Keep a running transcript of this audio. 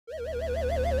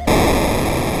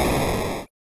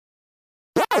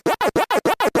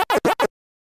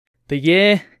The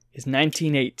year is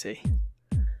 1980.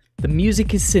 The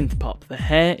music is synth pop, the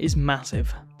hair is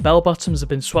massive, bell bottoms have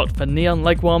been swapped for neon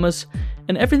leg warmers,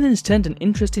 and everything's turned an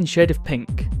interesting shade of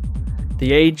pink.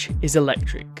 The age is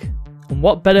electric. And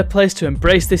what better place to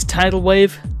embrace this tidal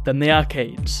wave than the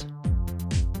arcades?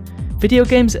 Video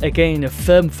games are gaining a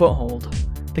firm foothold.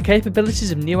 The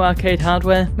capabilities of new arcade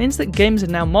hardware means that games are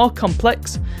now more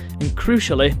complex and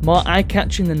crucially more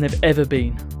eye-catching than they've ever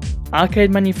been.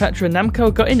 Arcade manufacturer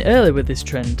Namco got in early with this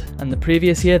trend, and the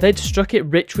previous year they'd struck it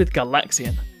rich with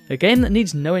Galaxian, a game that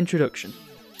needs no introduction.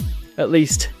 At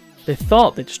least, they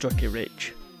thought they'd struck it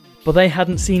rich, but they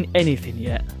hadn't seen anything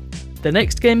yet. The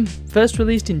next game, first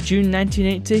released in June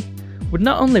 1980, would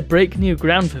not only break new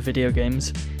ground for video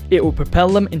games, it would propel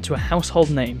them into a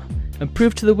household name, and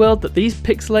prove to the world that these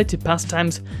pixelated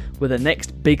pastimes were the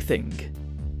next big thing.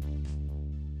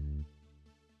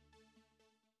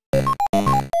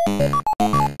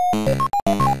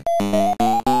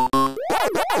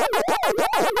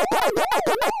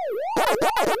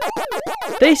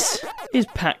 This is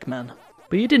Pac-Man,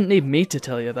 but you didn't need me to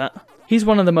tell you that. He's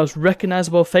one of the most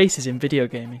recognisable faces in video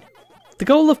gaming. The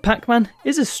goal of Pac-Man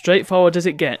is as straightforward as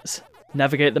it gets: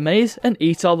 navigate the maze and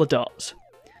eat all the dots.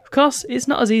 Of course, it's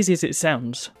not as easy as it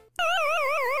sounds.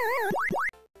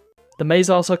 The maze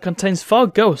also contains 4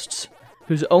 ghosts,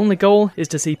 whose only goal is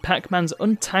to see Pac-Man's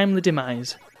untimely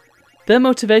demise. Their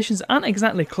motivations aren't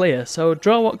exactly clear, so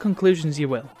draw what conclusions you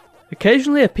will.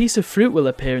 Occasionally a piece of fruit will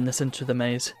appear in the centre of the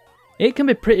maze. It can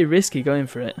be pretty risky going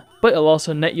for it, but it'll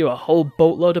also net you a whole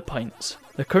boatload of points,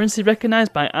 the currency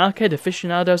recognised by arcade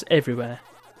aficionados everywhere.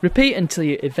 Repeat until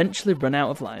you eventually run out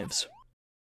of lives.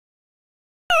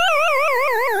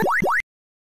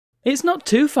 It's not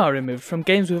too far removed from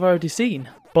games we've already seen.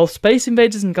 Both Space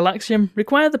Invaders and Galaxian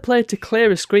require the player to clear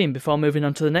a screen before moving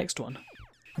on to the next one.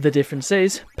 The difference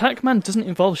is, Pac-Man doesn't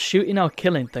involve shooting or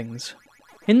killing things.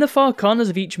 In the 4 corners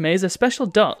of each maze are special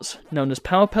dots, known as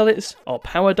power pellets, or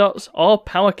power dots, or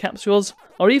power capsules,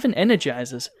 or even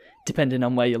energizers, depending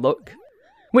on where you look,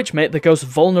 which make the ghosts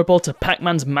vulnerable to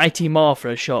Pac-Man's mighty maw for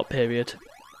a short period.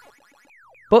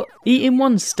 But eating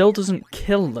one still doesn't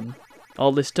kill them.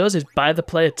 All this does is buy the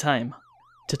player time.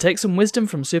 To take some wisdom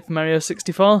from Super Mario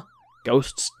 64,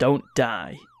 ghosts don't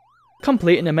die.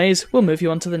 Completing a maze will move you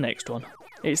on to the next one.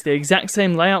 It's the exact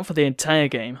same layout for the entire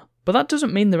game, but that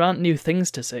doesn't mean there aren't new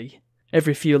things to see.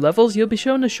 Every few levels you'll be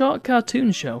shown a short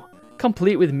cartoon show,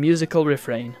 complete with musical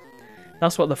refrain.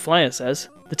 That's what the flyer says.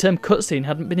 The term cutscene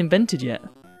hadn't been invented yet.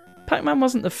 Pac-Man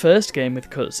wasn't the first game with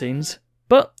cutscenes,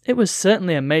 but it was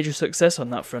certainly a major success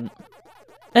on that front.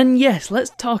 And yes,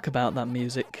 let's talk about that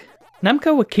music.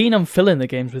 Namco were keen on filling the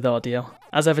games with audio,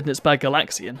 as evidenced by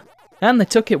Galaxian, and they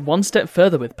took it one step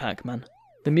further with Pac-Man.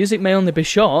 The music may only be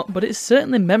short, but it's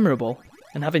certainly memorable,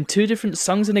 and having 2 different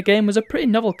songs in a game was a pretty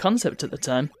novel concept at the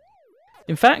time.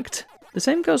 In fact, the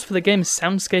same goes for the game's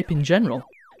soundscape in general.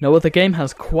 No other game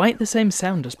has quite the same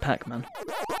sound as Pac-Man.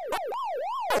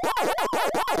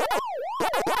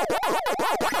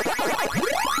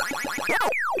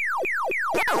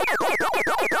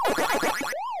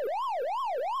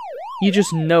 You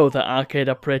just know that arcade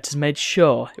operators made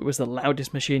sure it was the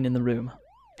loudest machine in the room.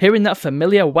 Hearing that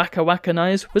familiar waka waka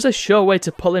noise was a sure way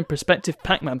to pull in prospective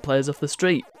Pac-Man players off the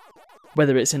street,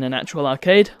 whether it's in an actual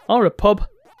arcade, or a pub,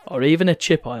 or even a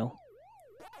chip aisle.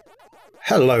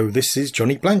 Hello, this is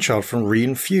Johnny Blanchard from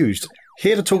Reinfused,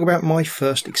 here to talk about my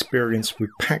first experience with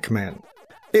Pac-Man.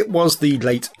 It was the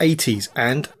late 80s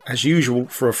and, as usual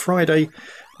for a Friday,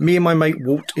 me and my mate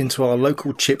walked into our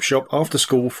local chip shop after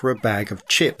school for a bag of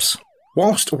chips.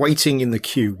 Whilst waiting in the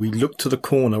queue, we looked to the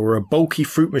corner where a bulky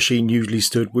fruit machine usually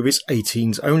stood with its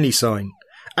 18s only sign,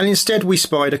 and instead we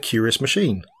spied a curious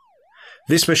machine.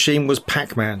 This machine was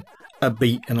Pac-Man, a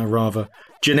beat in a rather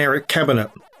generic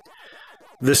cabinet.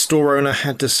 The store owner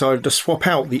had decided to swap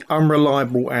out the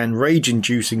unreliable and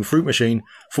rage-inducing fruit machine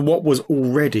for what was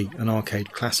already an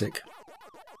arcade classic.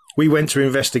 We went to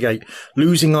investigate,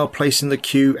 losing our place in the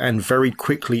queue and very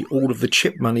quickly all of the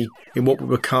chip money in what would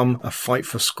become a fight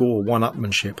for score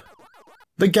one-upmanship.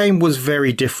 The game was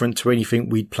very different to anything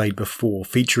we'd played before,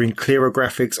 featuring clearer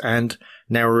graphics and,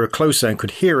 now we were closer and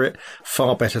could hear it,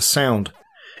 far better sound.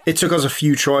 It took us a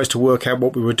few tries to work out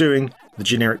what we were doing, the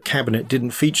generic cabinet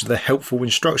didn't feature the helpful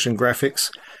instruction graphics,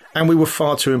 and we were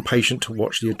far too impatient to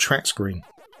watch the attract screen.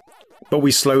 But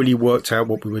we slowly worked out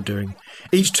what we were doing,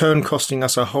 each turn costing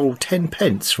us a whole 10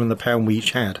 pence from the pound we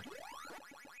each had.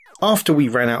 After we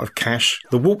ran out of cash,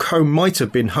 the walk home might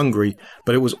have been hungry,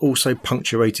 but it was also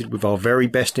punctuated with our very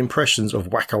best impressions of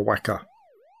Waka Waka.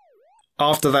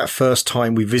 After that first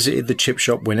time, we visited the chip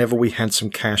shop whenever we had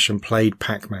some cash and played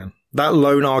Pac-Man. That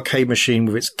lone arcade machine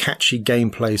with its catchy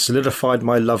gameplay solidified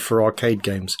my love for arcade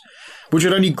games, which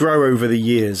would only grow over the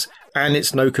years, and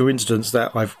it's no coincidence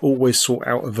that I've always sought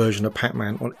out a version of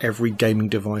Pac-Man on every gaming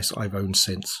device I've owned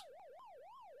since.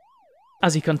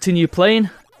 As you continue playing,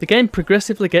 the game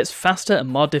progressively gets faster and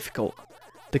more difficult.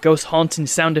 The ghost haunting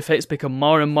sound effects become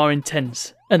more and more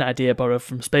intense, an idea borrowed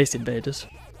from Space Invaders,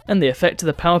 and the effect of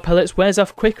the power pellets wears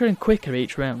off quicker and quicker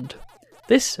each round.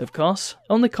 This, of course,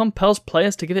 only compels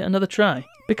players to give it another try,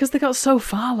 because they got so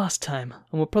far last time,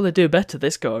 and will probably do better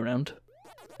this go around.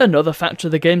 Another factor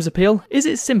of the game's appeal is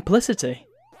its simplicity.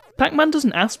 Pac-Man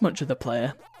doesn't ask much of the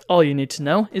player. All you need to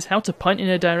know is how to point in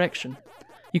a direction.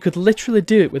 You could literally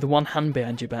do it with one hand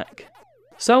behind your back.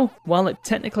 So, while it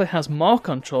technically has more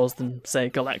controls than, say,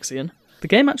 Galaxian, the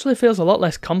game actually feels a lot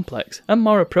less complex and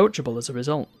more approachable as a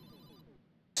result.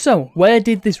 So, where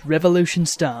did this revolution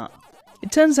start?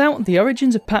 It turns out the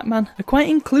origins of Pac-Man are quite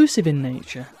inclusive in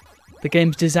nature. The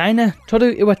game's designer,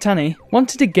 Toru Iwatani,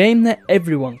 wanted a game that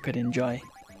everyone could enjoy.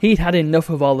 He'd had enough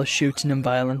of all the shooting and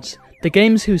violence, the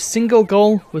games whose single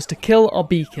goal was to kill or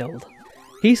be killed.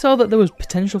 He saw that there was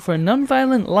potential for a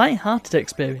non-violent, light-hearted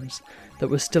experience that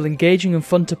was still engaging and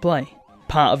fun to play.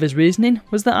 Part of his reasoning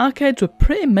was that arcades were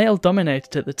pretty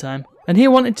male-dominated at the time, and he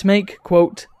wanted to make,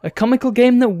 quote, a comical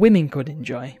game that women could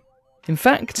enjoy. In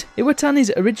fact,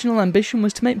 Iwatani's original ambition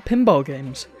was to make pinball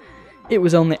games. It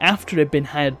was only after he'd been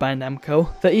hired by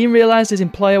Namco that he realised his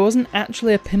employer wasn't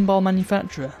actually a pinball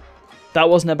manufacturer. That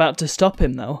wasn't about to stop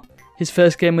him though. His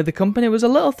first game with the company was a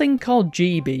little thing called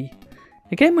GB,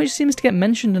 a game which seems to get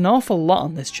mentioned an awful lot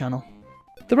on this channel.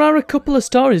 There are a couple of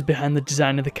stories behind the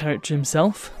design of the character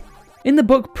himself. In the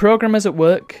book Programmers at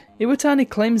Work, Iwatani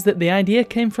claims that the idea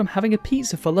came from having a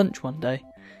pizza for lunch one day.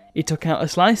 He took out a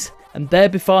slice, and there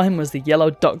before him was the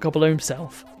yellow dot gobbler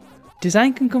himself.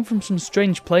 Design can come from some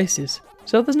strange places,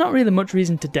 so there's not really much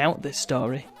reason to doubt this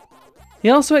story. He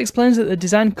also explains that the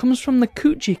design comes from the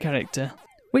Kuchi character,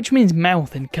 which means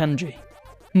mouth in kanji.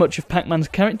 Much of Pac-Man's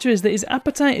character is that his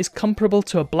appetite is comparable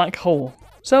to a black hole,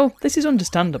 so this is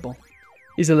understandable.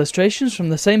 His illustrations from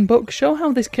the same book show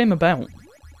how this came about.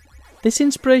 This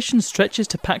inspiration stretches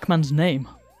to Pac-Man's name,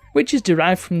 which is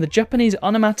derived from the Japanese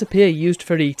onomatopoeia used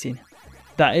for eating,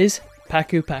 that is,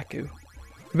 pac-attack.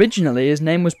 Originally his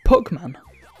name was Puck-Man.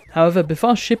 However,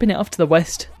 before shipping it off to the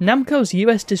West, Namco's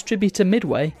US distributor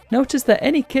Midway noticed that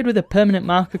any kid with a permanent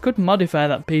marker could modify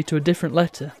that P to a different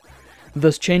letter,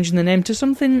 thus changing the name to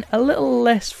something a little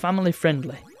less family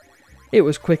friendly. It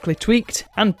was quickly tweaked,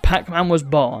 and Pac-Man was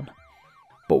born.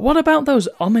 But what about those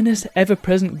ominous,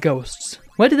 ever-present ghosts?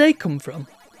 Where did they come from?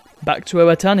 Back to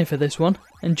Iwatani for this one,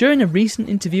 and during a recent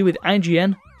interview with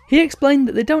IGN, he explained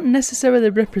that they don't necessarily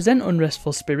represent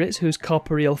unrestful spirits whose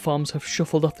corporeal forms have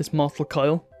shuffled off this mortal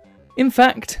coil. In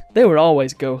fact, they were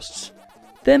always ghosts.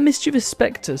 They're mischievous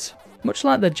spectres, much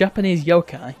like the Japanese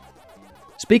yokai.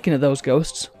 Speaking of those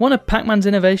ghosts, one of Pac-Man's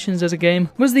innovations as a game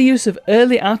was the use of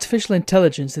early artificial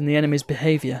intelligence in the enemy's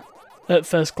behaviour. At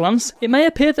first glance, it may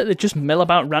appear that they just mill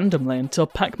about randomly until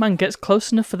Pac-Man gets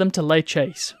close enough for them to lay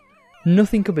chase.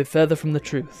 Nothing could be further from the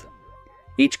truth.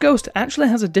 Each ghost actually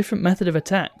has a different method of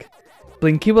attack.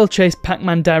 Blinky will chase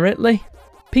Pac-Man directly,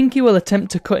 Pinky will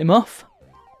attempt to cut him off,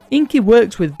 Inky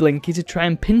works with Blinky to try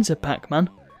and pincer Pac-Man,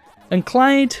 and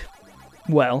Clyde,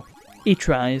 well, he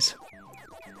tries.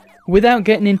 Without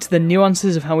getting into the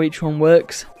nuances of how each one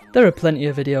works, there are plenty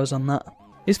of videos on that.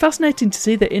 It's fascinating to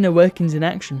see the inner workings in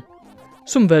action.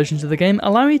 Some versions of the game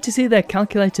allow you to see their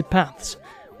calculated paths,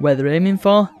 where they're aiming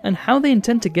for, and how they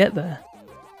intend to get there.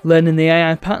 Learning the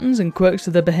AI patterns and quirks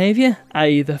of their behaviour,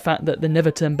 i.e. the fact that they never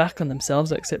turn back on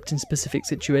themselves except in specific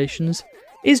situations,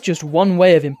 is just one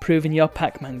way of improving your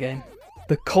Pac-Man game.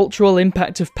 The cultural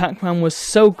impact of Pac-Man was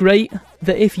so great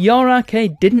that if your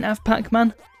arcade didn't have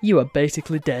Pac-Man, you were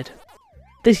basically dead.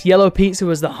 This yellow pizza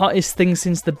was the hottest thing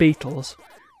since the Beatles,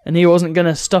 and he wasn't going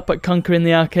to stop at conquering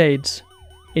the arcades.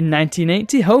 In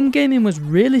 1980, home gaming was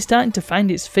really starting to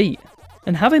find its feet,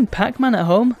 and having Pac-Man at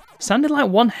home sounded like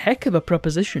one heck of a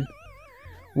proposition.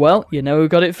 Well, you know who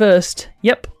got it first.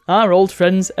 Yep, our old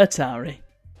friends Atari.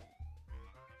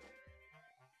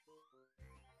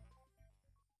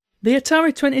 The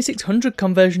Atari 2600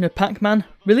 conversion of Pac-Man,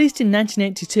 released in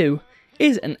 1982,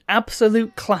 is an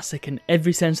absolute classic in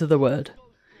every sense of the word.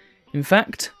 In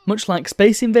fact, much like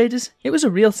Space Invaders, it was a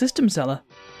real system seller.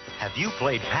 Have you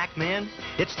played Pac-Man?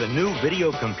 It's the new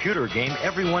video computer game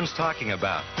everyone's talking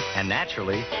about. And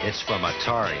naturally, it's from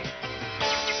Atari.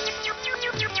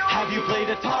 Have you played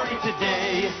Atari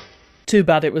today? Too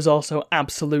bad it was also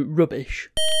absolute rubbish.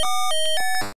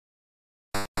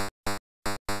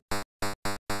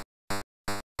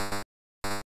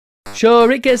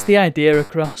 Sure, it gets the idea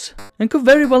across, and could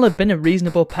very well have been a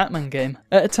reasonable Pac-Man game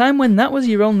at a time when that was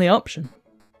your only option.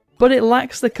 But it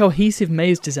lacks the cohesive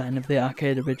maze design of the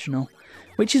arcade original,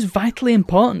 which is vitally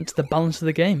important to the balance of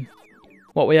the game.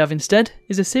 What we have instead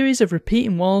is a series of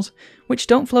repeating walls which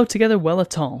don't flow together well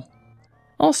at all.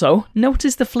 Also,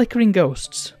 notice the flickering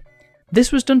ghosts.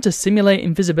 This was done to simulate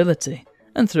invisibility,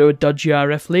 and through a dodgy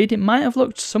RF lead it might have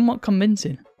looked somewhat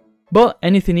convincing. But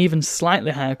anything even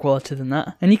slightly higher quality than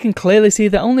that, and you can clearly see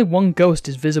that only one ghost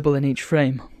is visible in each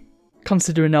frame.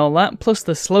 Considering all that, plus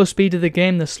the slow speed of the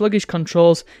game, the sluggish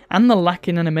controls, and the lack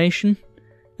in animation,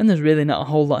 and there's really not a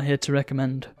whole lot here to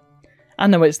recommend. I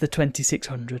know it's the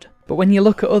 2600, but when you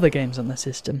look at other games on the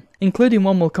system, including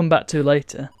one we'll come back to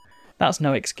later, that's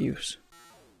no excuse.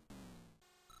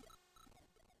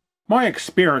 My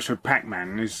experience with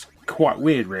Pac-Man is quite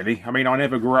weird, really. I mean, I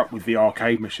never grew up with the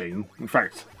arcade machine. In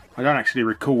fact, I don't actually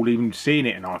recall even seeing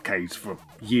it in arcades for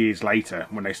years later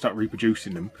when they start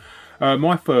reproducing them.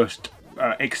 My first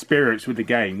experience with the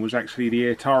game was actually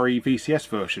the Atari VCS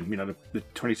version, you know, the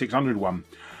 2600 one.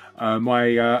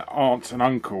 My aunt and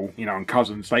uncle, you know, and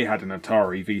cousins, they had an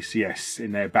Atari VCS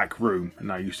in their back room,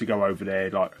 and I used to go over there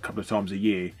like a couple of times a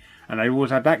year, and they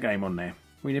always had that game on there.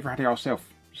 We never had it ourselves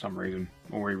for some reason,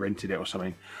 or we rented it or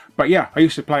something. But yeah, I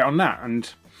used to play it on that, and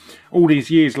all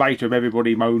these years later of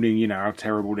everybody moaning, you know, how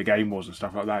terrible the game was and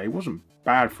stuff like that, it wasn't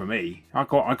bad for me. I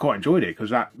quite enjoyed it,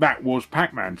 because that was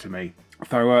Pac-Man to me.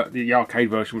 Though the arcade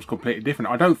version was completely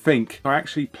different. I don't think I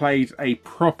actually played a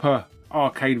proper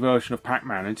arcade version of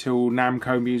Pac-Man until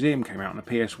Namco Museum came out on the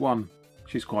PS1,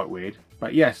 which is quite weird.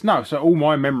 But yes, no, so all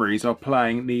my memories are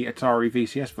playing the Atari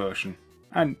VCS version.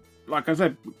 And like I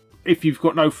said, if you've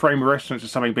got no frame of reference of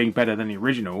something being better than the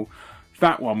original,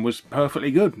 that one was perfectly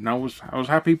good, and I was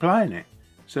happy playing it.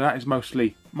 So that is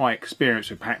mostly my experience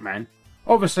with Pac-Man.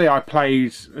 Obviously I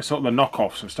played sort of the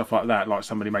knockoffs and stuff like that, like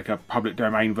somebody make a public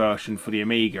domain version for the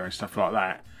Amiga and stuff like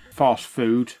that. Fast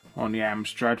Food on the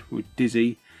Amstrad with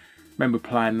Dizzy, remember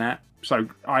playing that. So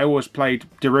I always played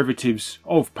derivatives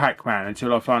of Pac-Man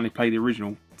until I finally played the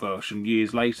original version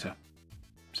years later.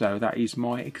 So that is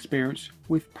my experience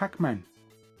with Pac-Man.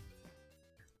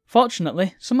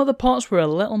 Fortunately, some of the ports were a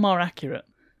little more accurate,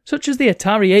 such as the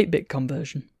Atari 8-bit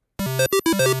conversion.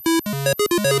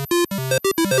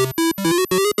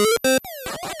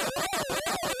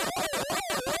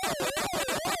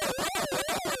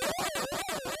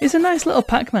 It's a nice little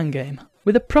Pac-Man game,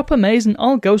 with a proper maze and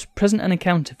all ghosts present and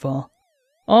accounted for.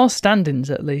 Or stand-ins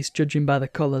at least, judging by the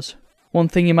colours. One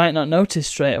thing you might not notice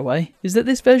straight away is that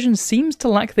this version seems to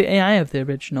lack the AI of the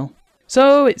original,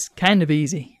 so it's kind of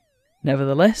easy.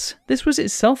 Nevertheless, this was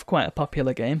itself quite a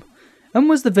popular game, and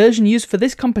was the version used for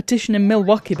this competition in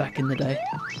Milwaukee back in the day.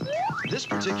 This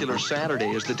particular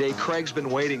Saturday is the day Craig's been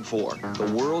waiting for,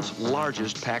 the world's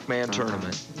largest Pac-Man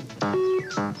tournament.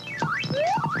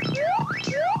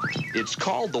 It's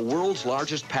called the world's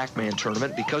largest Pac-Man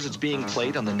tournament because it's being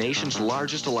played on the nation's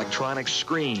largest electronic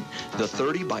screen, the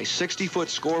 30 by 60 foot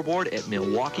scoreboard at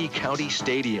Milwaukee County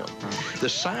Stadium. The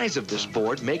size of this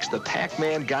board makes the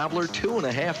Pac-Man gobbler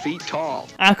 2.5 feet tall.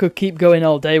 I could keep going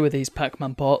all day with these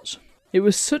Pac-Man ports. It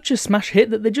was such a smash hit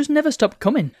that they just never stopped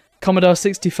coming. Commodore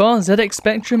 64, ZX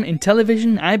Spectrum,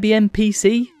 Intellivision, IBM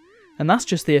PC, and that's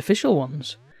just the official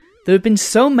ones. There have been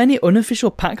so many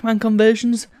unofficial Pac-Man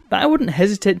conversions that I wouldn't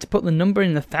hesitate to put the number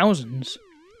in the thousands.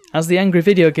 As the angry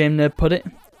video game nerd put it,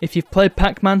 if you've played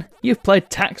Pac-Man, you've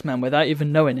played Taxman without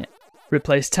even knowing it.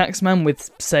 Replace Taxman with,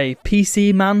 say,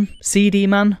 PC Man, CD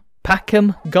Man,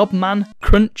 Pac-em, Gobman,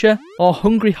 Cruncher, or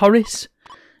Hungry Horace,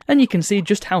 and you can see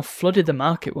just how flooded the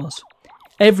market was.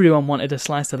 Everyone wanted a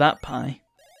slice of that pie.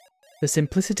 The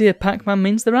simplicity of Pac-Man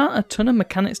means there aren't a ton of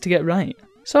mechanics to get right,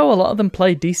 so a lot of them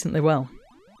play decently well.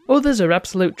 Others are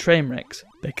absolute train wrecks,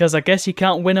 because I guess you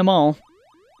can't win them all.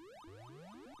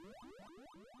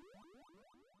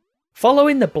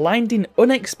 Following the blinding,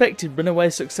 unexpected runaway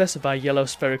success of our yellow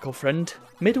spherical friend,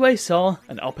 Midway saw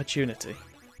an opportunity.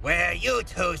 Where you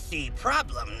two see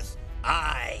problems,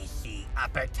 I see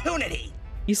opportunity.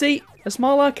 You see, a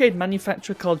small arcade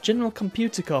manufacturer called General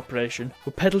Computer Corporation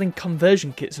were peddling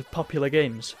conversion kits of popular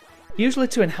games, usually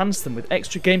to enhance them with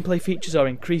extra gameplay features or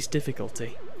increased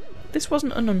difficulty. This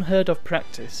wasn't an unheard of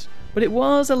practice, but it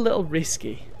was a little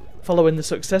risky. Following the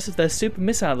success of their Super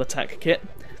Missile Attack kit,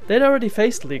 they'd already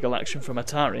faced legal action from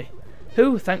Atari,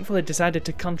 who thankfully decided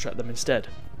to contract them instead.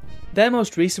 Their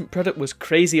most recent product was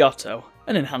Crazy Otto,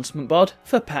 an enhancement board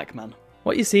for Pac-Man.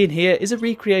 What you're seeing here is a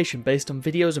recreation based on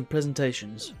videos and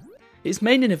presentations. Its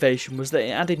main innovation was that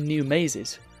it added new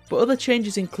mazes, but other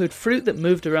changes include fruit that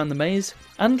moved around the maze,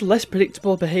 and less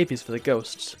predictable behaviours for the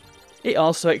ghosts. It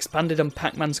also expanded on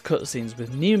Pac-Man's cutscenes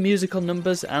with new musical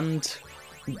numbers and,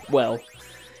 well,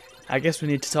 I guess we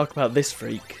need to talk about this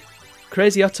freak.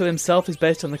 Crazy Otto himself is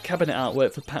based on the cabinet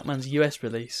artwork for Pac-Man's US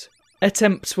release.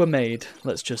 Attempts were made,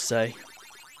 let's just say.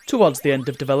 Towards the end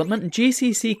of development,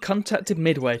 GCC contacted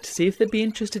Midway to see if they'd be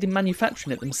interested in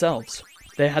manufacturing it themselves.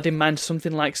 They had in mind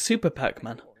something like Super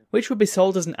Pac-Man, which would be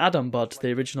sold as an add-on board to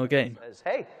the original game.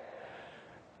 Hey,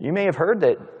 you may have heard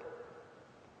that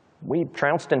we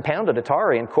trounced and pounded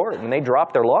Atari in court when they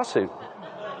dropped their lawsuit.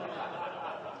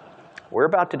 We're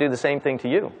about to do the same thing to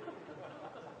you.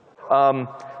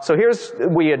 So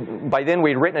by then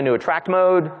we'd written a new attract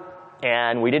mode,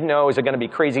 and we didn't know, is it going to be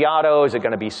Crazy Otto, is it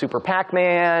going to be Super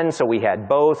Pac-Man? So we had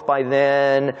both by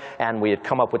then, and we had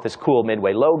come up with this cool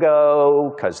Midway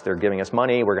logo, because they're giving us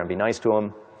money, we're going to be nice to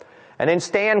them. And then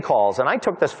Stan calls, and I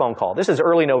took this phone call. This is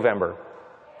early November.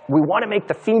 We want to make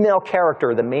the female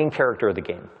character the main character of the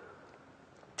game.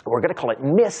 We're going to call it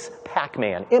Miss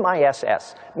Pac-Man,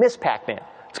 M-I-S-S, Miss Pac-Man.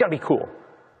 It's going to be cool.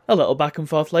 A little back and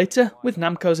forth later, with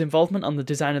Namco's involvement on the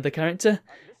design of the character,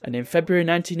 and in February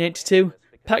 1982,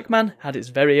 Pac-Man had its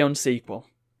very own sequel.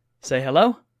 Say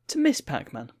hello to Miss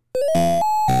Pac-Man.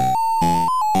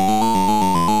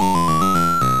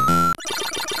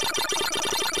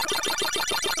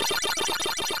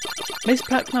 Miss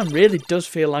Pac-Man really does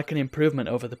feel like an improvement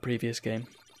over the previous game.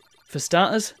 For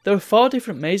starters, there are 4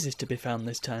 different mazes to be found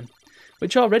this time,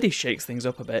 which already shakes things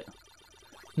up a bit.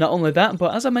 Not only that,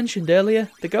 but as I mentioned earlier,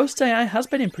 the ghost AI has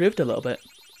been improved a little bit.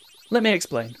 Let me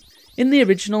explain. In the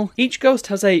original, each ghost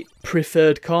has a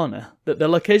preferred corner that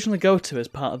they'll occasionally go to as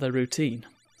part of their routine.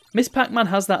 Miss Pac-Man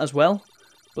has that as well,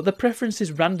 but the preference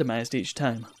is randomised each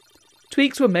time.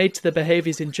 Tweaks were made to the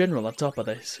behaviours in general on top of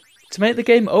this, to make the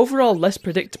game overall less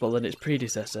predictable than its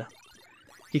predecessor.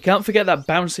 You can't forget that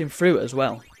bouncing fruit as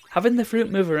well. Having the fruit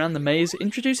move around the maze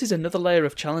introduces another layer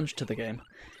of challenge to the game,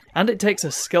 and it takes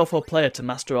a skillful player to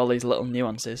master all these little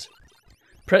nuances.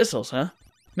 Pretzels, huh?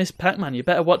 Miss Pac-Man, you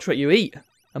better watch what you eat.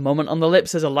 A moment on the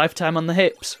lips is a lifetime on the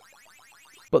hips.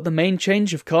 But the main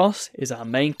change, of course, is our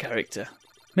main character.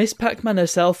 Miss Pac-Man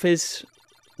herself is,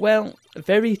 well,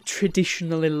 very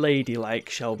traditionally ladylike,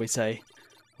 shall we say.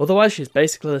 Otherwise she's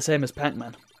basically the same as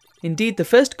Pac-Man. Indeed, the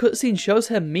first cutscene shows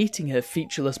her meeting her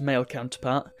featureless male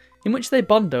counterpart, in which they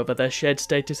bond over their shared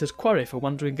status as quarry for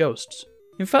wandering ghosts.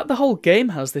 In fact, the whole game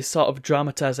has this sort of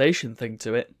dramatisation thing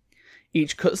to it.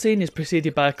 Each cutscene is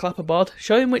preceded by a clapperboard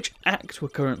showing which act we're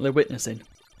currently witnessing.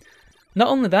 Not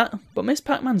only that, but Miss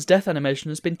Pac-Man's death animation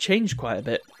has been changed quite a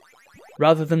bit.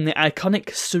 Rather than the iconic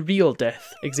surreal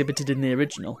death exhibited in the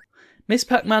original, Miss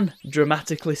Pac-Man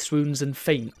dramatically swoons and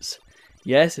faints.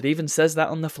 Yes, it even says that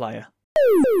on the flyer.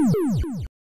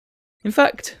 In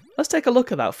fact, let's take a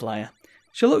look at that flyer.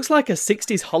 She looks like a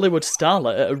 60s Hollywood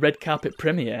starlet at a red carpet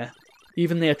premiere.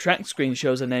 Even the attract screen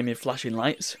shows her name in flashing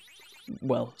lights.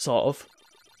 Well, sort of.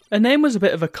 Her name was a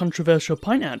bit of a controversial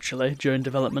point actually during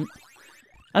development.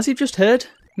 As you've just heard,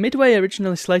 Midway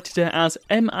originally slated her as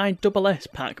M-I-S-S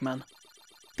Pac-Man.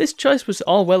 This choice was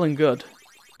all well and good,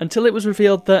 until it was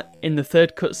revealed that, in the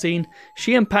third cutscene,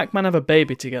 she and Pac-Man have a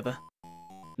baby together.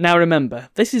 Now remember,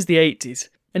 this is the 80s,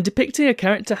 and depicting a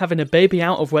character having a baby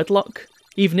out of wedlock,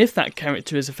 even if that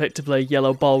character is effectively a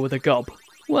yellow ball with a gob,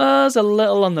 was a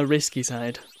little on the risky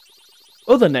side.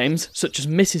 Other names, such as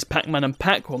Mrs. Pac-Man and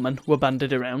Pac-Woman, were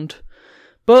bandied around,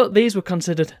 but these were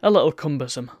considered a little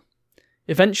cumbersome.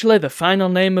 Eventually, the final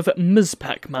name of Ms.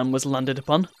 Pac-Man was landed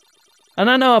upon. And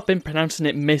I know I've been pronouncing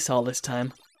it Miss all this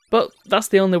time, but that's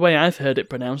the only way I've heard it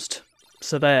pronounced.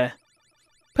 So there.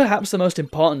 Perhaps the most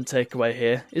important takeaway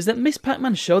here is that Miss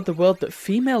Pac-Man showed the world that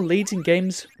female leads in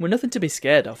games were nothing to be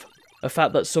scared of, a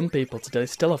fact that some people today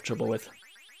still have trouble with.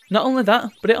 Not only that,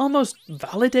 but it almost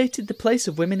validated the place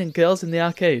of women and girls in the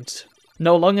arcades.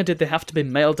 No longer did they have to be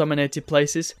male-dominated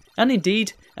places, and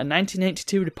indeed, a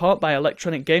 1982 report by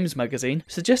Electronic Games magazine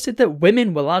suggested that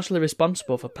women were largely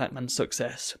responsible for Pac-Man's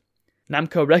success.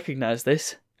 Namco recognised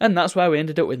this, and that's why we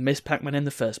ended up with Miss Pac-Man in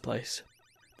the first place.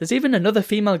 There's even another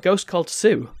female ghost called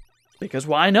Sue, because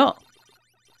why not?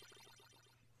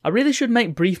 I really should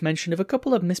make brief mention of a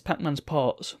couple of Miss Pac-Man's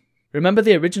ports. Remember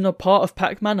the original port of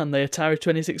Pac-Man on the Atari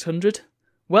 2600?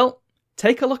 Well,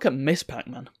 take a look at Miss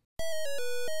Pac-Man.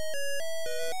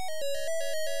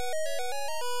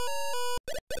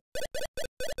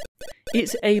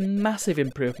 It's a massive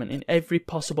improvement in every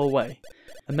possible way,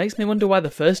 and makes me wonder why the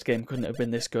first game couldn't have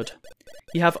been this good.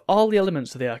 You have all the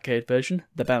elements of the arcade version,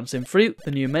 the bouncing fruit,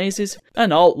 the new mazes,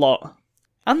 an alt lot.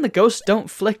 And the ghosts don't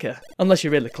flicker, unless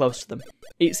you're really close to them.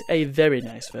 It's a very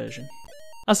nice version.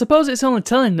 I suppose it's only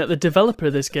telling that the developer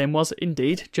of this game was,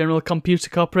 indeed, General Computer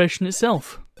Corporation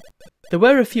itself. There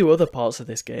were a few other parts of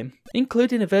this game,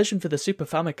 including a version for the Super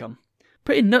Famicom.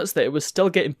 Pretty nuts that it was still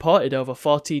getting ported over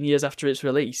 14 years after its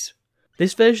release.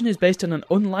 This version is based on an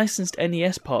unlicensed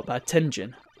NES port by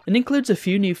Tengen, and includes a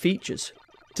few new features.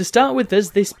 To start with,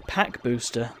 there's this pack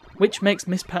booster, which makes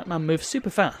Miss Pac-Man move super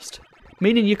fast,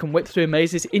 meaning you can whip through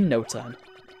mazes in no time.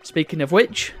 Speaking of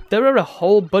which, there are a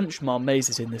whole bunch more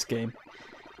mazes in this game.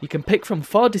 You can pick from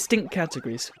 4 distinct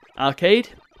categories: arcade,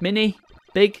 mini,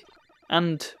 big,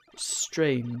 and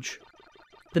strange.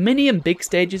 The mini and big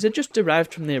stages are just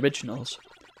derived from the originals.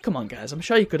 Come on guys, I'm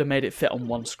sure you could have made it fit on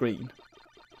one screen.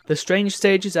 The strange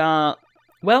stages are,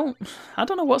 well, I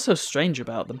don't know what's so strange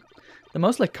about them. They're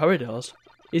mostly corridors.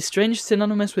 Is strange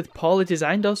synonymous with poorly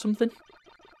designed or something?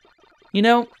 You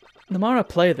know, the more I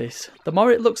play this, the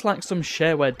more it looks like some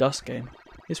shareware DOS game.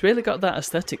 It's really got that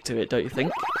aesthetic to it, don't you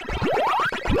think?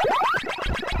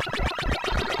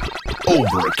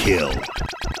 Overkill.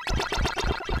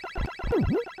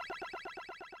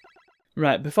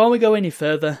 Right, before we go any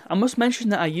further, I must mention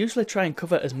that I usually try and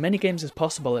cover as many games as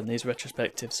possible in these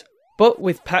retrospectives. But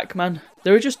with Pac-Man,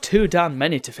 there are just too damn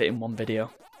many to fit in one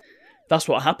video. That's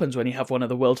what happens when you have one of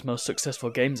the world's most successful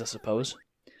games, I suppose.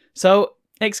 So,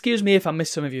 excuse me if I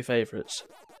miss some of your favourites.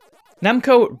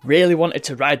 Namco really wanted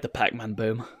to ride the Pac-Man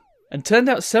boom, and turned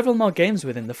out several more games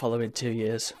within the following 2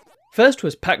 years. First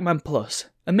was Pac-Man Plus,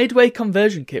 a midway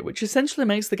conversion kit which essentially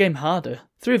makes the game harder,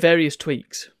 through various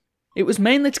tweaks. It was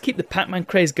mainly to keep the Pac-Man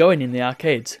craze going in the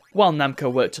arcades, while Namco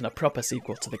worked on a proper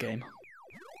sequel to the game.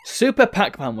 Super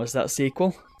Pac-Man was that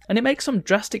sequel, and it makes some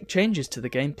drastic changes to the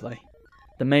gameplay.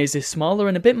 The maze is smaller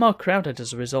and a bit more crowded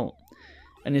as a result,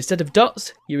 and instead of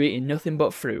dots, you're eating nothing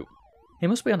but fruit. He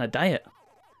must be on a diet.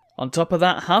 On top of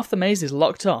that, half the maze is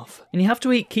locked off, and you have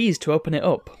to eat keys to open it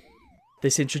up.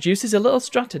 This introduces a little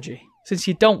strategy, since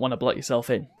you don't want to block yourself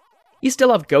in. You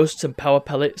still have ghosts and power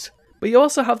pellets, but you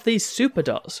also have these super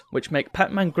dots, which make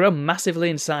Pac-Man grow massively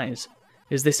in size.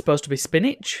 Is this supposed to be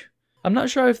spinach? I'm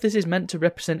not sure if this is meant to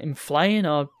represent him flying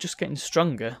or just getting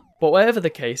stronger, but whatever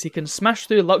the case, he can smash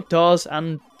through locked doors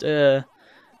and,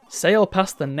 sail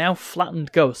past the now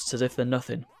flattened ghosts as if they're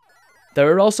nothing.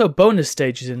 There are also bonus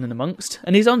stages in and amongst,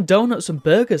 and he's on donuts and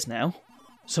burgers now.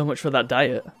 So much for that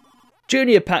diet.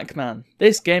 Junior Pac-Man.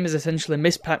 This game is essentially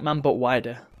Miss Pac-Man but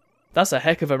wider. That's a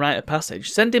heck of a rite of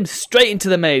passage. Send him straight into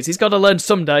the maze, he's got to learn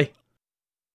someday.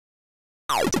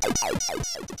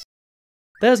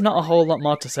 There's not a whole lot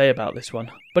more to say about this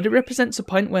one, but it represents a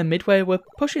point where Midway were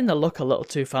pushing the luck a little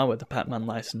too far with the Pac-Man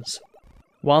license.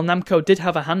 While Namco did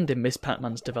have a hand in Miss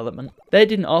Pac-Man's development, they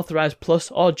didn't authorise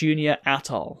Plus or Junior at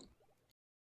all.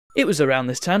 It was around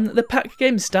this time that the Pac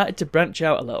games started to branch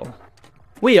out a little.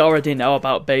 We already know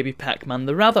about Baby Pac-Man,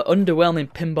 the rather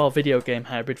underwhelming pinball video game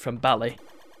hybrid from Bally,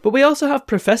 but we also have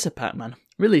Professor Pac-Man,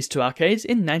 released to arcades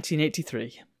in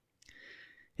 1983.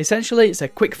 Essentially, it's a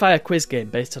quick-fire quiz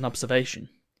game based on observation.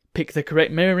 Pick the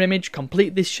correct mirror image,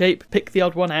 complete this shape, pick the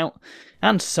odd one out,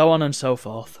 and so on and so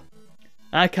forth.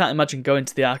 I can't imagine going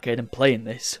to the arcade and playing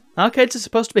this. Arcades are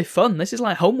supposed to be fun, this is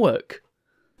like homework.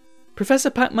 Professor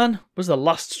Pac-Man was the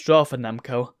last straw for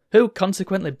Namco, who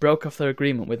consequently broke off their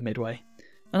agreement with Midway.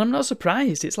 And I'm not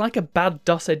surprised, it's like a bad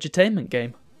DOS edutainment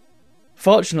game.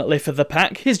 Fortunately for the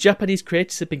Pac, his Japanese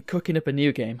creators had been cooking up a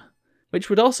new game, which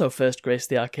would also first grace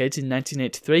the arcades in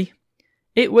 1983.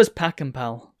 It was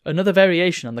Pac-n-Pal, another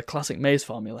variation on the classic maze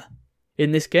formula.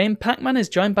 In this game, Pac-Man is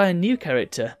joined by a new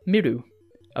character, Miru,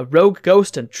 a rogue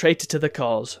ghost and traitor to the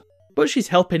cause. But she's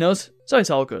helping us, so it's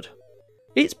all good.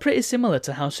 It's pretty similar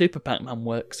to how Super Pac-Man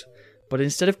works, but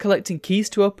instead of collecting keys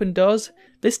to open doors,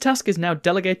 this task is now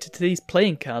delegated to these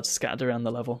playing cards scattered around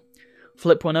the level.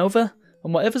 Flip one over,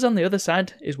 and whatever's on the other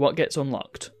side is what gets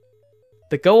unlocked.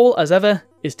 The goal, as ever,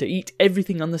 is to eat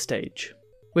everything on the stage.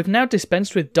 We've now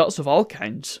dispensed with dots of all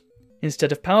kinds.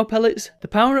 Instead of power pellets, the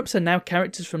power-ups are now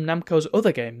characters from Namco's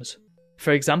other games.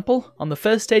 For example, on the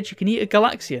first stage you can eat a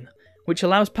Galaxian, which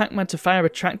allows Pac-Man to fire a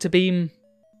tractor beam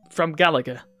from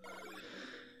Gallagher.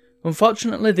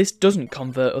 Unfortunately, this doesn't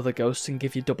convert other ghosts and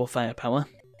give you double firepower.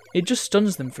 It just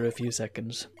stuns them for a few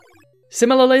seconds.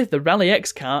 Similarly, the Rally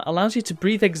X car allows you to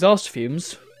breathe exhaust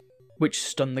fumes, which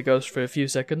stun the ghost for a few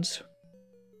seconds.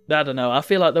 I don't know, I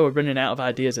feel like they were running out of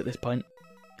ideas at this point.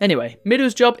 Anyway,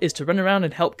 Miru's job is to run around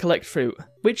and help collect fruit,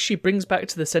 which she brings back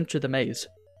to the centre of the maze.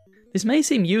 This may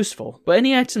seem useful, but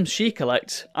any items she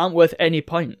collects aren't worth any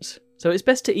points, so it's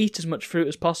best to eat as much fruit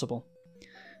as possible.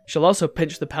 She'll also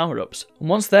pinch the power-ups, and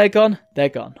once they're gone, they're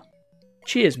gone.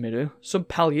 Cheers, Miru, some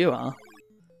pal you are.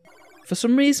 For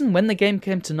some reason, when the game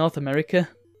came to North America,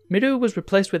 Miru was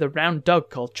replaced with a round dog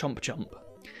called Chomp Chomp.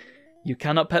 You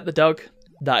cannot pet the dog,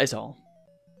 that is all.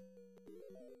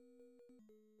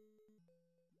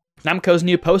 Namco's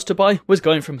new poster boy was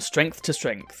going from strength to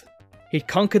strength. He'd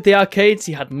conquered the arcades,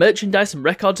 he had merchandise and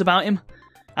records about him,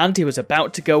 and he was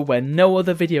about to go where no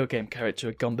other video game character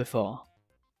had gone before.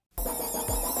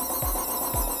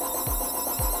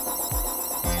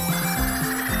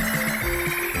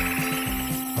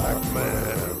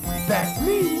 Pac-Man. That's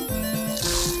me!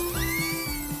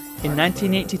 In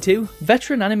 1982,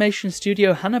 veteran animation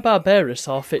studio Hanna-Barbera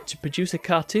saw fit to produce a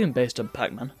cartoon based on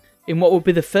Pac-Man, in what would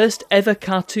be the first ever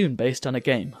cartoon based on a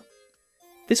game.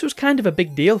 This was kind of a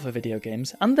big deal for video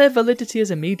games, and their validity as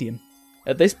a medium.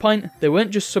 At this point, they weren't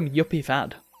just some yuppie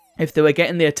fad. If they were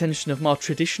getting the attention of more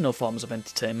traditional forms of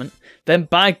entertainment, then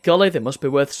by golly they must be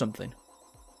worth something.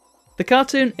 The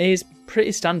cartoon is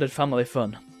pretty standard family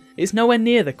fun. It's nowhere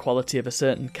near the quality of a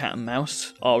certain cat and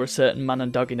mouse, or a certain man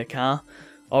and dog in a car,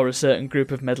 or a certain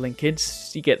group of meddling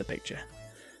kids, you get the picture.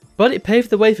 But it paved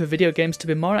the way for video games to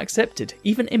be more accepted,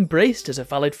 even embraced as a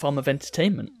valid form of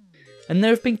entertainment. And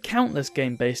there have been countless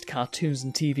game-based cartoons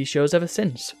and TV shows ever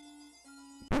since.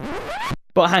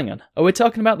 But hang on, are we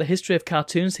talking about the history of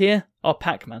cartoons here, or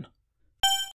Pac-Man?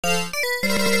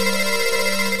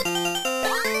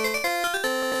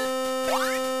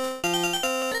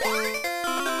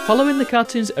 Following the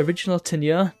cartoon's original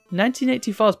tenure,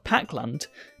 1984's Pac-Land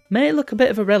may look a bit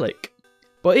of a relic,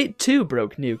 but it too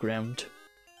broke new ground.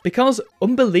 Because,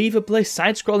 unbelievably,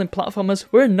 side-scrolling platformers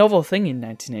were a novel thing in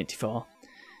 1984.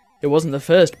 It wasn't the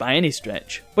first by any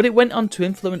stretch, but it went on to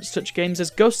influence such games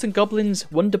as Ghosts and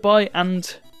Goblins, Wonder Boy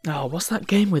and... oh, what's that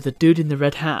game with the dude in the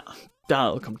red hat?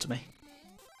 That'll come to me.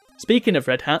 Speaking of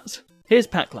red hats, here's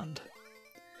Pac-Land.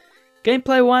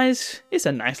 Gameplay-wise, it's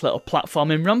a nice little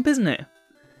platforming romp, isn't it?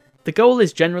 The goal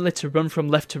is generally to run from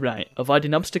left to right,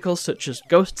 avoiding obstacles such as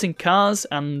ghosts in cars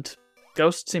and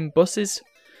ghosts in buses,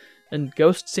 and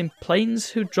ghosts in planes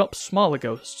who drop smaller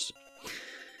ghosts.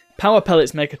 Power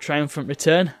pellets make a triumphant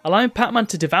return, allowing Pac-Man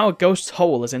to devour ghosts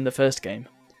whole as in the first game.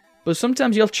 But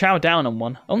sometimes you'll chow down on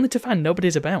one, only to find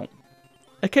nobody's about.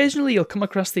 Occasionally you'll come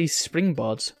across these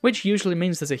springboards, which usually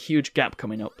means there's a huge gap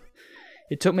coming up.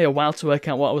 It took me a while to work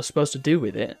out what I was supposed to do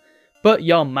with it, but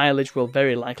your mileage will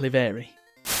very likely vary.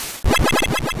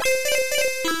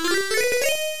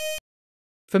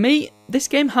 For me, this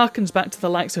game harkens back to the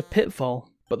likes of Pitfall,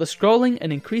 but the scrolling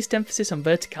and increased emphasis on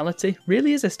verticality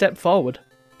really is a step forward.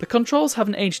 The controls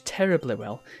haven't aged terribly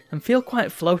well, and feel quite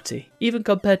floaty, even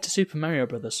compared to Super Mario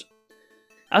Bros.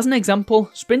 As an example,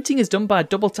 sprinting is done by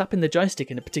double tapping the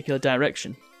joystick in a particular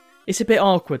direction. It's a bit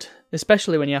awkward,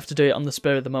 especially when you have to do it on the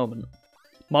spur of the moment.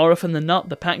 More often than not,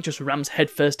 the Pac just rams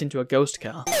headfirst into a ghost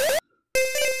car.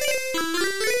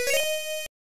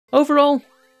 Overall,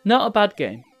 not a bad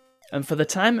game. And for the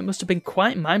time it must have been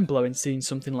quite mind-blowing seeing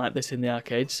something like this in the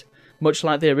arcades, much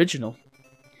like the original.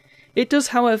 It does,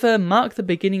 however, mark the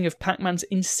beginning of Pac-Man's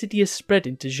insidious spread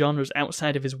into genres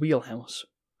outside of his wheelhouse.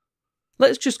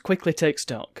 Let's just quickly take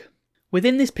stock.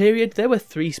 Within this period there were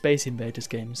 3 Space Invaders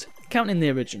games, counting the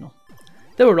original.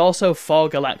 There were also 4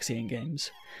 Galaxian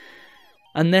games.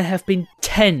 And there have been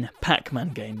 10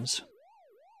 Pac-Man games.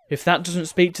 If that doesn't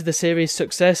speak to the series'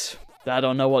 success, I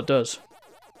don't know what does.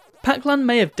 Pac-Land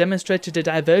may have demonstrated a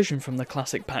diversion from the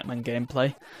classic Pac-Man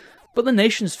gameplay, but the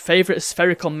nation's favourite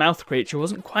spherical mouth creature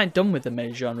wasn't quite done with the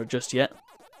main genre just yet.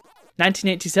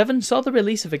 1987 saw the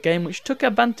release of a game which took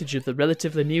advantage of the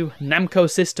relatively new Namco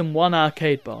System 1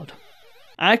 arcade board.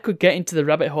 I could get into the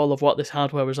rabbit hole of what this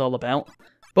hardware was all about,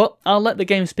 but I'll let the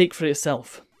game speak for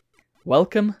itself.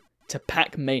 Welcome to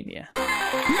Pac-Mania.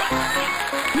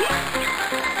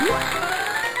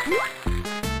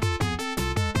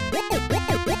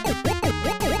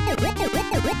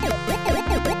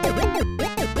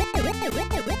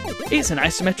 It's an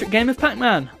isometric game of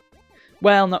Pac-Man.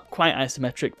 Well, not quite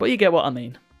isometric, but you get what I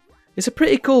mean. It's a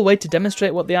pretty cool way to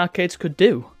demonstrate what the arcades could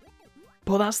do.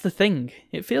 But that's the thing,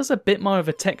 it feels a bit more of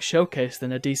a tech showcase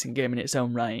than a decent game in its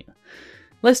own right.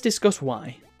 Let's discuss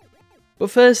why. But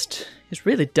first, it's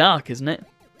really dark, isn't it?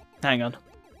 Hang on.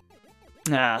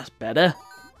 That's better.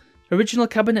 Original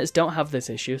cabinets don't have this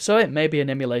issue, so it may be an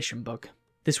emulation bug.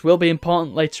 This will be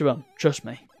important later on, trust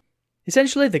me.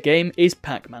 Essentially, the game is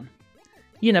Pac-Man.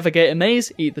 You navigate a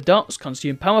maze, eat the dots,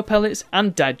 consume power pellets,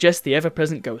 and digest the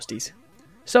ever-present ghosties.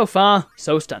 So far,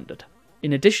 so standard.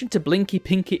 In addition to Blinky,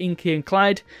 Pinky, Inky and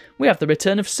Clyde, we have the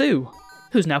return of Sue,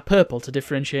 who's now purple to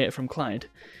differentiate it from Clyde,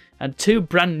 and 2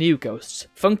 brand new ghosts,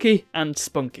 Funky and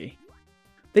Spunky.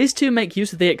 These 2 make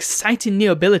use of the exciting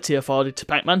new ability afforded to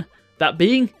Pac-Man, that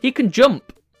being, he can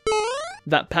jump!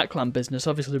 That Pac-Land business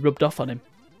obviously rubbed off on him.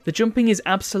 The jumping is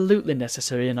absolutely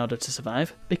necessary in order to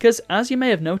survive, because as you may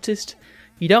have noticed,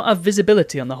 you don't have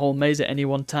visibility on the whole maze at any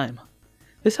one time.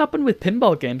 This happened with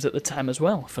pinball games at the time as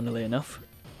well, funnily enough.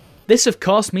 This of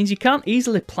course means you can't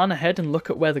easily plan ahead and look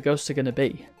at where the ghosts are going to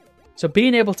be, so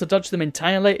being able to dodge them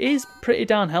entirely is pretty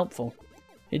darn helpful.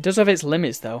 It does have its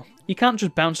limits though, you can't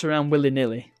just bounce around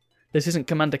willy-nilly. This isn't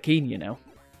Commander Keen, you know.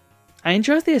 I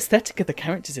enjoy the aesthetic of the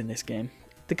characters in this game.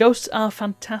 The ghosts are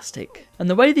fantastic, and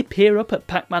the way they peer up at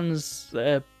Pac-Man's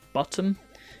bottom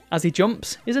as he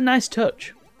jumps is a nice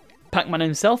touch. Pac-Man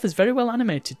himself is very well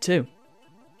animated too.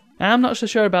 I'm not so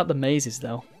sure about the mazes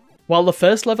though. While the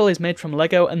first level is made from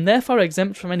Lego and therefore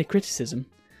exempt from any criticism,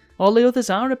 all the others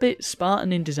are a bit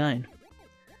Spartan in design.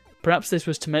 Perhaps this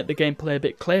was to make the gameplay a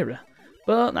bit clearer,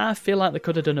 but I feel like they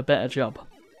could have done a better job.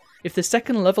 If the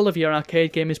second level of your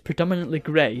arcade game is predominantly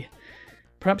grey,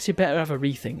 perhaps you better have a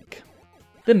rethink.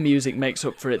 The music makes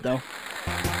up for it though.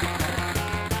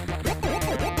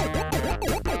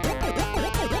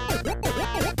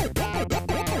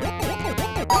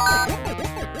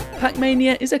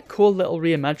 Pac-Mania is a cool little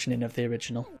reimagining of the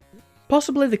original.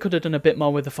 Possibly they could have done a bit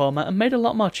more with the format and made a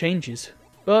lot more changes,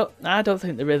 but I don't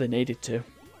think they really needed to.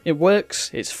 It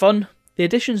works, it's fun, the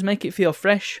additions make it feel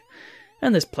fresh,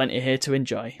 and there's plenty here to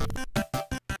enjoy.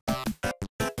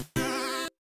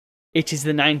 It is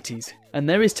the 90s, and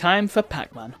there is time for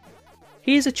Pac-Man.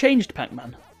 He is a changed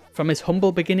Pac-Man. From his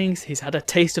humble beginnings, he's had a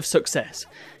taste of success,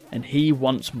 and he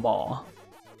wants more.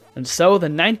 And so the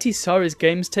 90s saw his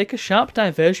games take a sharp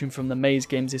diversion from the maze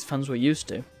games his fans were used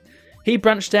to. He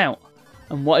branched out,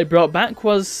 and what he brought back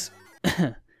was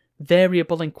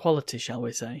variable in quality, shall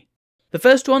we say. The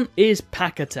first one is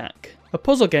Pac-Attack, a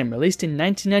puzzle game released in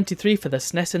 1993 for the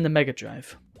SNES and the Mega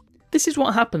Drive. This is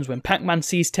what happens when Pac-Man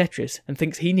sees Tetris and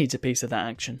thinks he needs a piece of that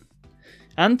action.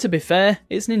 And to be fair,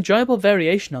 it's an enjoyable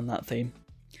variation on that theme.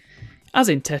 As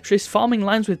in Tetris, forming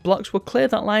lines with blocks will clear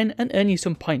that line and earn you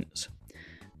some points.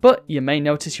 But you may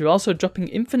notice you're also dropping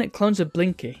infinite clones of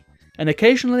Blinky, and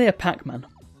occasionally a Pac-Man.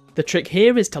 The trick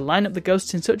here is to line up the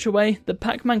ghosts in such a way that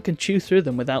Pac-Man can chew through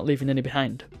them without leaving any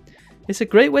behind. It's a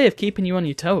great way of keeping you on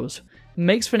your toes, and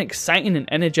makes for an exciting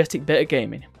and energetic bit of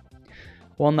gaming.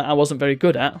 One that I wasn't very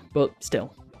good at, but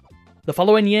still. The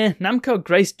following year, Namco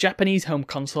graced Japanese home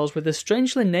consoles with the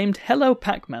strangely named Hello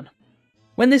Pac-Man.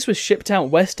 When this was shipped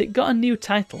out west, it got a new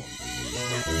title.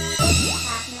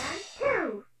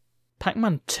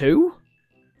 Pac-Man 2?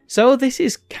 So this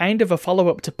is kind of a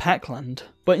follow-up to Pac-Land,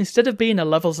 but instead of being a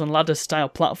levels and ladders style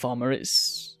platformer,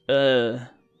 it's...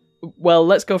 well,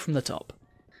 let's go from the top.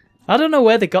 I don't know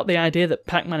where they got the idea that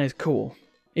Pac-Man is cool.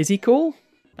 Is he cool?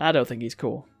 I don't think he's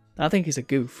cool. I think he's a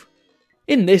goof.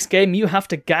 In this game, you have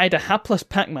to guide a hapless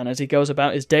Pac-Man as he goes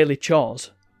about his daily chores,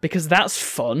 because that's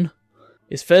fun.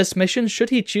 His first mission,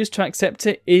 should he choose to accept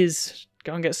it, is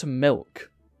go and get some milk.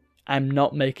 I'm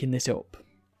not making this up.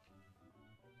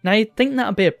 Now you'd think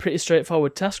that'd be a pretty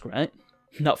straightforward task, right?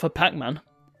 Not for Pac-Man.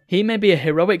 He may be a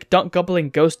heroic dot-gobbling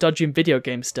ghost-dodging video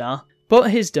game star, but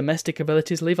his domestic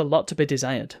abilities leave a lot to be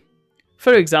desired.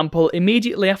 For example,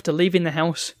 immediately after leaving the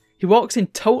house, he walks in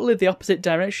totally the opposite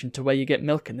direction to where you get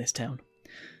milk in this town.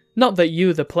 Not that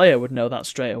you, the player, would know that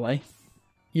straight away.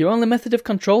 Your only method of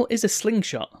control is a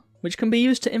slingshot, which can be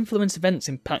used to influence events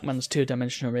in Pac-Man's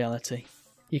two-dimensional reality.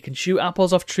 You can shoot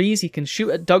apples off trees, you can shoot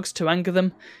at dogs to anger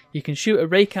them, you can shoot a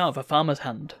rake out of a farmer's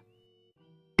hand.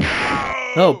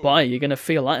 Oh boy, you're gonna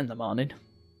feel that in the morning.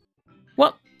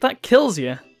 What? That kills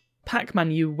you?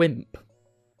 Pac-Man, you wimp.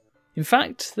 In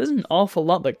fact, there's an awful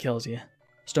lot that kills you.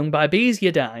 Stung by bees,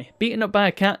 you die. Beaten up by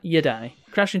a cat, you die.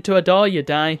 Crash into a door, you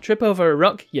die. Trip over a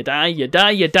rock, you die, you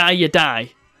die, you die, you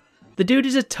die. The dude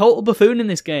is a total buffoon in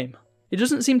this game. He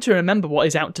doesn't seem to remember what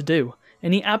he's out to do,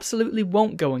 and he absolutely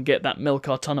won't go and get that milk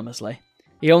autonomously.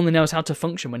 He only knows how to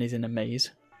function when he's in a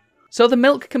maze. So the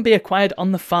milk can be acquired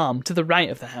on the farm to the right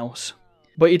of the house.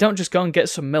 But you don't just go and get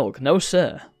some milk, no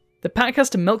sir. The Pac has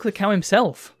to milk the cow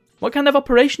himself. What kind of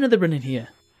operation are they running here?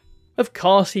 Of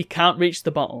course he can't reach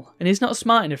the bottle, and he's not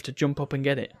smart enough to jump up and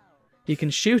get it. You can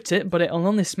shoot it, but it'll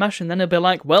only smash and then he'll be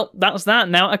like, well, that's that,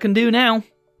 now I can do now.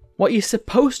 What you're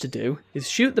supposed to do is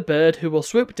shoot the bird, who will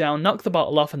swoop down, knock the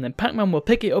bottle off, and then Pac-Man will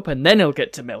pick it up and then he'll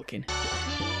get to milking.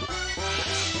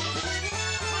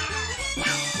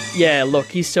 Yeah, look,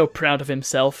 he's so proud of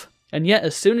himself. And yet,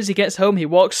 as soon as he gets home, he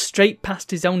walks straight past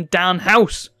his own darn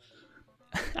house.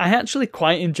 I actually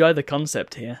quite enjoy the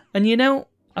concept here. And you know,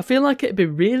 I feel like it'd be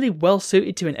really well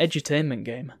suited to an edutainment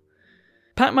game.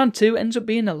 Pac-Man 2 ends up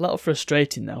being a little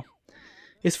frustrating though.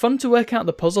 It's fun to work out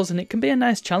the puzzles and it can be a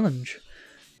nice challenge.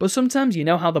 But sometimes you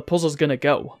know how the puzzle's gonna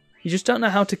go. You just don't know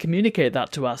how to communicate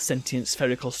that to our sentient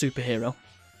spherical superhero.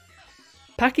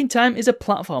 Pac-in-time is a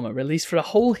platformer released for a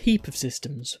whole heap of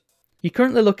systems. You're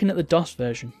currently looking at the DOS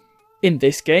version. In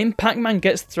this game, Pac-Man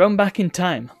gets thrown back in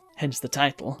time, hence the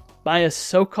title, by a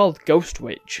so-called ghost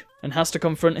witch. and has to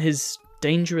confront his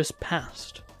dangerous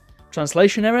past.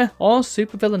 Translation error or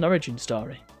supervillain origin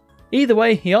story. Either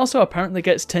way, he also apparently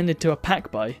gets turned into a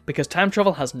pack boy because time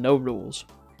travel has no rules.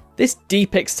 This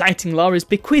deep, exciting lore is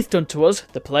bequeathed unto us,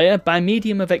 the player, by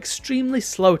medium of extremely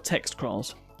slow text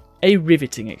crawls. A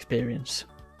riveting experience.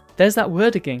 There's that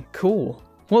word again, cool.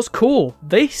 What's cool?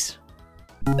 This?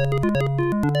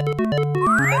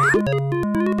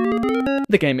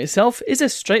 The game itself is a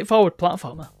straightforward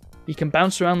platformer. You can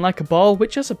bounce around like a ball,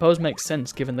 which I suppose makes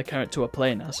sense given the character we're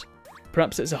playing as.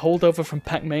 Perhaps it's a holdover from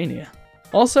Pac-Mania.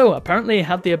 Also, apparently he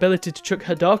had the ability to chuck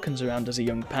Hadokens around as a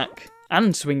young Pac,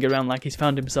 and swing around like he's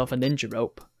found himself a ninja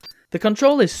rope. The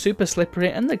control is super slippery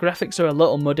and the graphics are a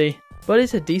little muddy, but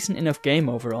it's a decent enough game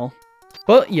overall.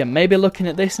 But you may be looking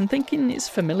at this and thinking it's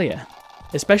familiar,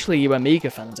 especially you Amiga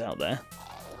fans out there.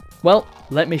 Well,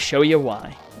 let me show you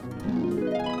why.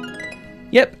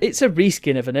 Yep, it's a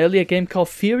reskin of an earlier game called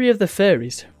Fury of the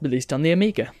Furries, released on the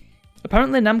Amiga.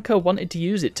 Apparently Namco wanted to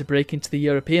use it to break into the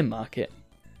European market.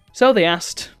 So they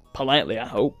asked, politely I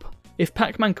hope, if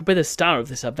Pac-Man could be the star of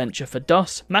this adventure for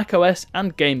DOS, macOS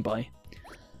and Game Boy.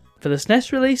 For the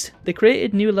SNES release, they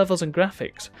created new levels and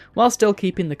graphics, while still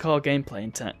keeping the core gameplay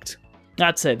intact.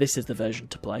 I'd say this is the version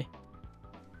to play.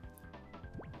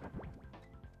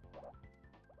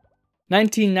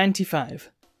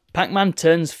 1995. Pac-Man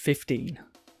turns 15.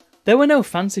 There were no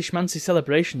fancy schmancy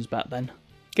celebrations back then.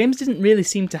 Games didn't really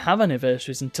seem to have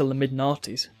anniversaries until the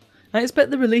mid-noughties. I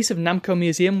expect the release of Namco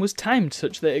Museum was timed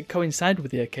such that it coincided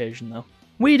with the occasion though.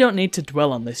 We don't need to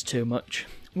dwell on this too much.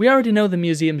 We already know the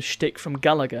museum's shtick from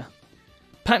Galaga.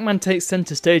 Pac-Man takes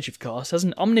centre stage of course as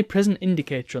an omnipresent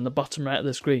indicator on the bottom right of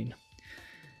the screen.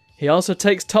 He also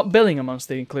takes top billing amongst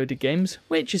the included games,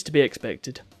 which is to be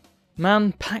expected.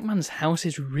 Man, Pac-Man's house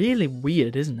is really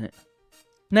weird, isn't it?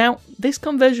 Now, this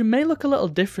conversion may look a little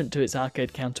different to its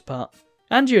arcade counterpart,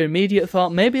 and your immediate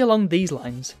thought may be along these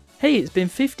lines. Hey, it's been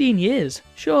 15 years,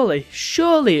 surely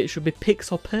it should be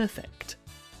pixel perfect.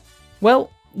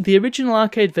 Well, the original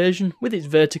arcade version, with its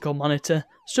vertical monitor,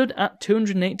 stood at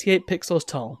 288 pixels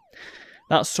tall.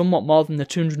 That's somewhat more than the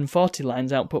 240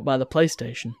 lines output by the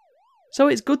PlayStation. So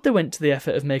it's good they went to the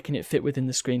effort of making it fit within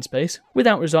the screen space,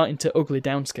 without resorting to ugly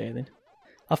downscaling.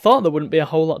 I thought there wouldn't be a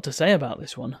whole lot to say about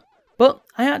this one, but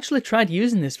I actually tried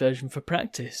using this version for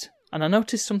practice, and I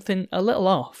noticed something a little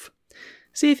off.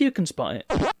 See if you can spot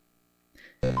it.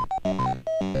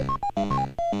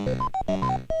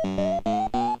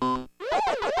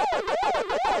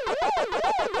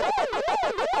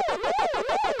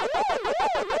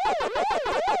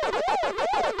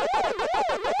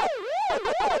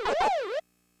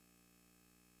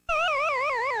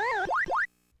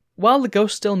 While the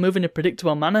ghosts still move in a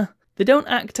predictable manner, they don't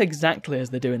act exactly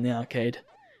as they do in the arcade,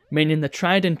 meaning the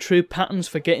tried and true patterns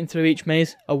for getting through each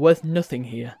maze are worth nothing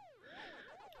here.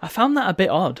 I found that a bit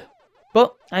odd,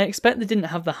 but I expect they didn't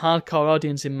have the hardcore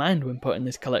audience in mind when putting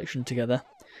this collection together.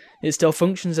 It still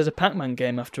functions as a Pac-Man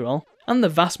game after all, and the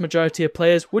vast majority of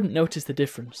players wouldn't notice the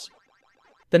difference.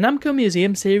 The Namco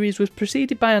Museum series was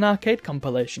preceded by an arcade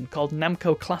compilation called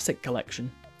Namco Classic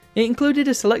Collection. It included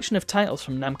a selection of titles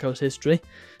from Namco's history,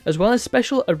 as well as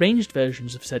special arranged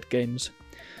versions of said games.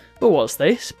 But what's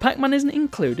this? Pac-Man isn't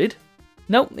included?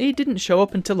 Nope, he didn't show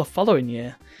up until the following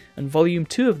year, and Volume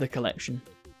 2 of the collection.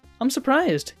 I'm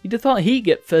surprised, you'd have thought he'd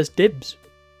get first dibs.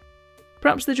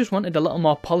 Perhaps they just wanted a little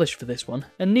more polish for this one,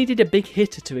 and needed a big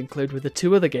hitter to include with the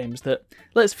two other games that,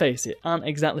 let's face it, aren't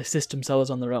exactly system sellers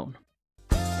on their own.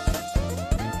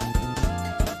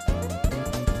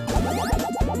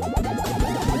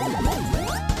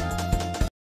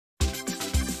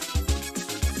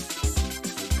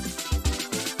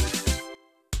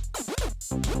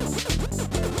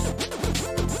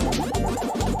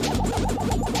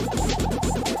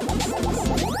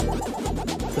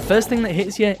 The first thing that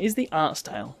hits you is the art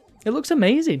style. It looks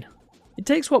amazing. It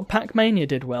takes what Pac-Mania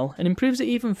did well and improves it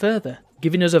even further,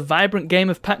 giving us a vibrant game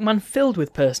of Pac-Man filled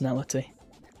with personality.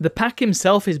 The Pac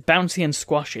himself is bouncy and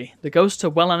squashy, the ghosts are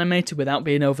well animated without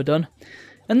being overdone,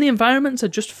 and the environments are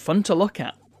just fun to look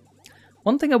at.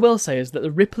 One thing I will say is that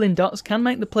the rippling dots can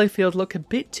make the playfield look a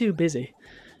bit too busy,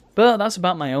 but that's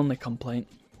about my only complaint.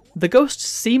 The ghosts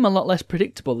seem a lot less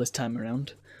predictable this time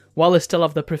around. While they still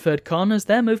have the preferred corners,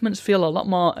 their movements feel a lot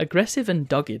more aggressive and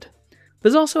dogged.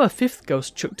 There's also a fifth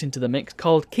ghost chucked into the mix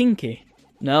called Kinky.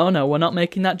 No, we're not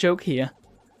making that joke here.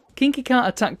 Kinky can't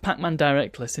attack Pac-Man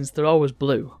directly since they're always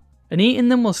blue, and eating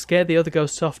them will scare the other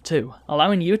ghosts off too,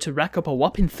 allowing you to rack up a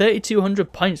whopping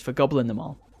 3,200 points for gobbling them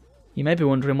all. You may be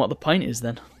wondering what the point is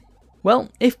then. Well,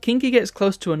 if Kinky gets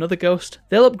close to another ghost,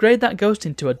 they'll upgrade that ghost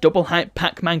into a double hype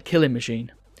Pac-Man killing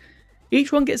machine.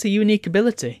 Each one gets a unique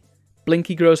ability,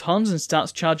 Blinky grows horns and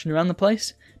starts charging around the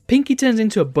place. Pinky turns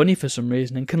into a bunny for some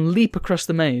reason and can leap across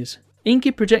the maze.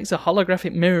 Inky projects a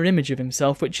holographic mirror image of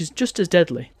himself which is just as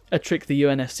deadly, a trick the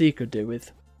UNSC could do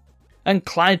with. And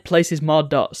Clyde places more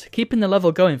dots, keeping the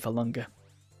level going for longer.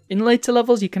 In later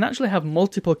levels you can actually have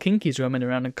multiple Kinkies roaming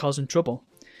around and causing trouble.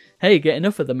 Hey, get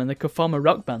enough of them and they could form a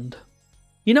rock band.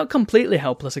 You're not completely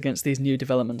helpless against these new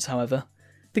developments, however.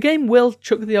 The game will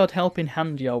chuck the odd helping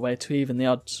hand your way to even the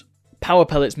odds. Power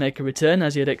pellets make a return,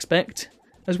 as you'd expect.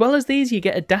 As well as these, you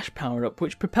get a dash power-up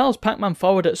which propels Pac-Man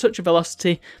forward at such a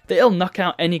velocity that it'll knock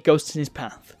out any ghosts in his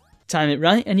path. Time it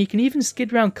right and you can even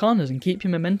skid round corners and keep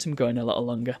your momentum going a little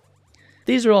longer.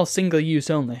 These are all single use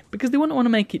only, because they wouldn't want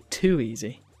to make it too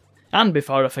easy. And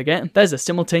before I forget, there's a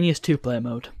simultaneous 2-player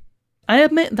mode. I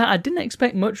admit that I didn't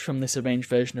expect much from this arranged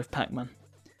version of Pac-Man.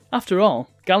 After all,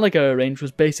 Gallagher Arranged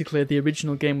was basically the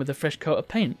original game with a fresh coat of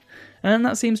paint, and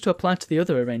that seems to apply to the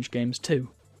other arranged games too.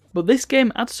 But this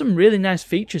game adds some really nice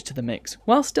features to the mix,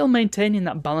 while still maintaining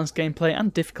that balanced gameplay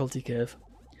and difficulty curve.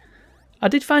 I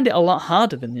did find it a lot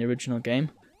harder than the original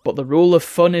game, but the rule of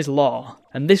fun is law,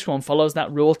 and this one follows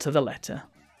that rule to the letter.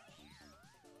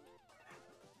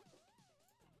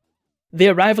 The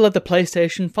arrival of the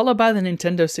PlayStation, followed by the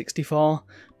Nintendo 64,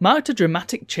 marked a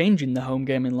dramatic change in the home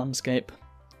gaming landscape.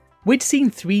 We'd seen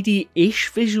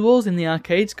 3D-ish visuals in the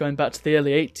arcades going back to the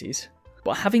early 80s,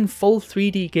 but having full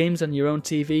 3D games on your own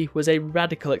TV was a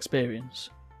radical experience.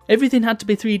 Everything had to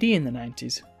be 3D in the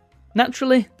 90s.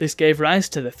 Naturally, this gave rise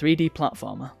to the 3D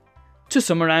platformer. To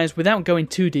summarise, without going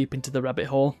too deep into the rabbit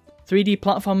hole, 3D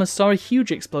platformers saw a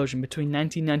huge explosion between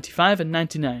 1995 and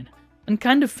 99, and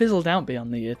kind of fizzled out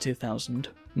beyond the year 2000.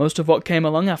 Most of what came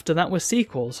along after that were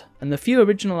sequels, and the few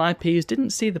original IPs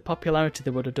didn't see the popularity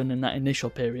they would have done in that initial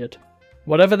period.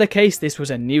 Whatever the case, this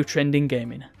was a new trend in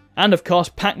gaming. And of course,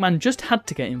 Pac-Man just had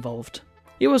to get involved.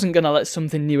 He wasn't going to let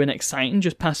something new and exciting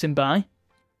just pass him by.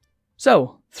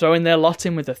 So, throwing their lot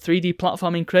in with the 3D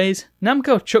platforming craze,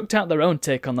 Namco chucked out their own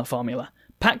take on the formula,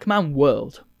 Pac-Man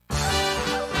World.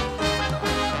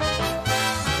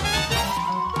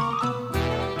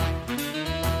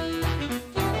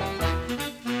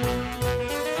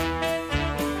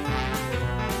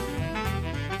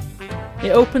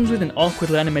 It opens with an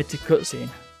awkwardly animated cutscene,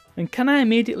 and can I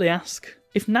immediately ask,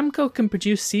 if Namco can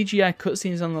produce CGI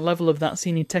cutscenes on the level of that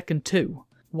scene in Tekken 2,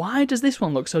 why does this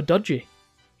one look so dodgy?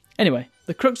 Anyway,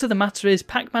 the crux of the matter is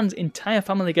Pac-Man's entire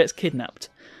family gets kidnapped,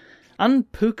 and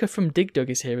Puka from Dig Dug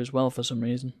is here as well for some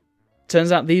reason.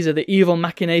 Turns out these are the evil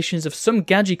machinations of some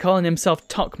gadget calling himself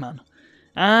Tockman,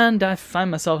 and I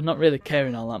find myself not really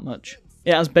caring all that much.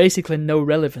 It has basically no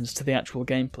relevance to the actual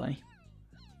gameplay.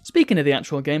 Speaking of the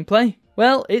actual gameplay,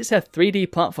 well, it's a 3D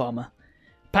platformer.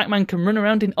 Pac-Man can run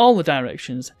around in all the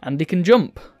directions, and he can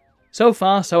jump. So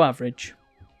far, so average.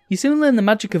 You soon learn the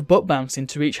magic of butt bouncing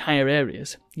to reach higher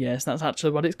areas. Yes, that's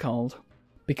actually what it's called.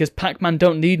 Because Pac-Man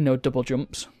don't need no double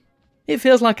jumps. It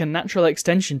feels like a natural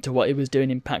extension to what he was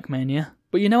doing in Pac-Mania.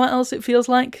 But you know what else it feels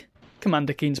like?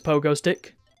 Commander Keen's pogo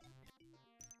stick.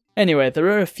 Anyway, there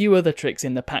are a few other tricks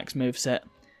in the Pac's moveset.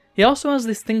 He also has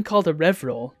this thing called a rev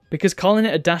roll, because calling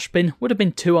it a dash bin would have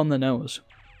been too on the nose.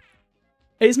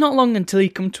 It's not long until you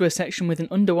come to a section with an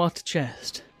underwater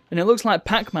chest, and it looks like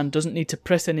Pac-Man doesn't need to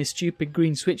press any stupid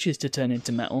green switches to turn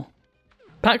into metal.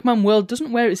 Pac-Man World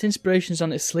doesn't wear its inspirations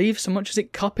on its sleeve so much as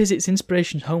it copies its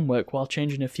inspirations homework while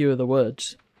changing a few of the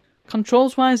words.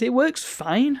 Controls wise it works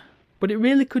fine, but it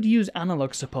really could use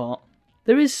analog support.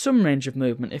 There is some range of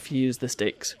movement if you use the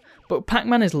sticks, but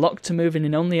Pac-Man is locked to moving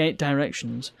in only 8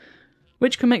 directions,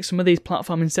 which can make some of these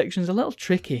platforming sections a little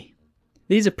tricky.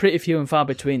 These are pretty few and far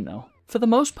between though. For the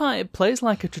most part it plays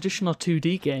like a traditional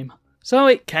 2D game, so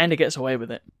it kinda gets away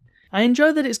with it. I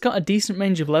enjoy that it's got a decent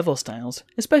range of level styles,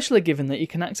 especially given that you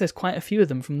can access quite a few of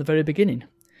them from the very beginning.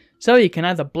 So you can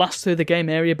either blast through the game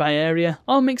area by area,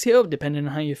 or mix it up depending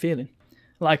on how you're feeling.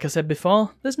 Like I said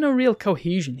before, there's no real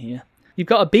cohesion here. You've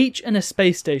got a beach and a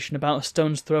space station about a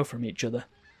stone's throw from each other.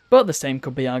 But the same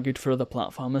could be argued for other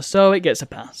platformers, so it gets a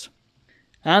pass.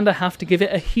 And I have to give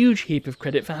it a huge heap of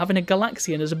credit for having a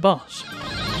Galaxian as a boss.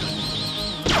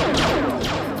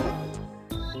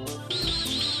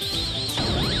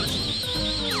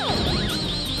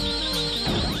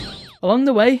 Along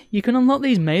the way, you can unlock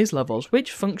these maze levels,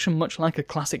 which function much like a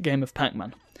classic game of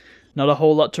Pac-Man. Not a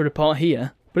whole lot to report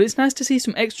here, but it's nice to see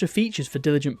some extra features for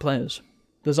diligent players.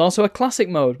 There's also a classic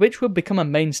mode, which will become a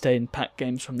mainstay in Pac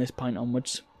games from this point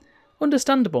onwards.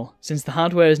 Understandable, since the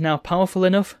hardware is now powerful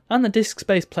enough, and the disk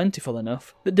space plentiful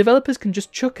enough, that developers can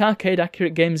just chuck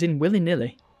arcade-accurate games in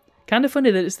willy-nilly. Kinda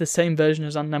funny that it's the same version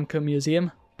as on Namco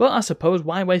Museum, but I suppose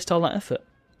why waste all that effort?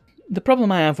 The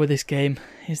problem I have with this game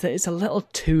is that it's a little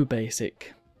too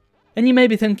basic. And you may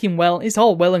be thinking, well, it's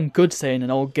all well and good saying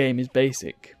an old game is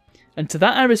basic. And to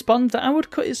that I respond that I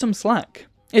would cut it some slack,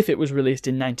 if it was released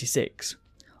in '96.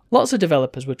 Lots of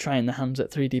developers were trying their hands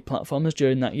at 3D platformers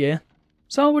during that year,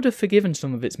 so I would have forgiven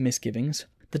some of its misgivings,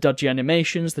 the dodgy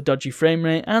animations, the dodgy frame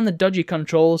rate, and the dodgy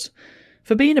controls,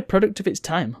 for being a product of its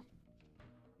time.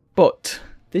 But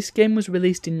this game was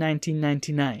released in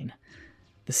 1999,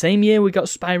 the same year we got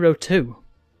Spyro 2.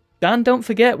 And don't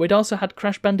forget, we'd also had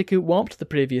Crash Bandicoot Warped the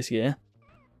previous year.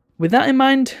 With that in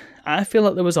mind, I feel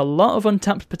like there was a lot of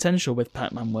untapped potential with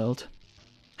Pac-Man World.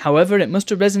 However, it must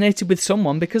have resonated with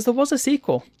someone because there was a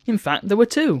sequel. In fact, there were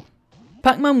two.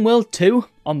 Pac-Man World 2,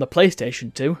 on the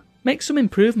PlayStation 2, makes some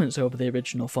improvements over the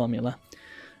original formula.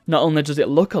 Not only does it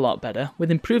look a lot better, with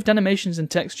improved animations and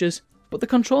textures, but the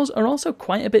controls are also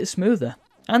quite a bit smoother,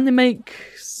 and they make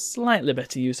slightly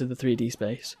better use of the 3D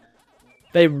space.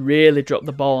 They really drop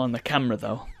the ball on the camera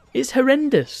though. It's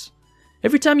horrendous.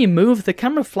 Every time you move, the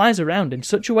camera flies around in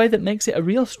such a way that makes it a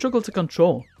real struggle to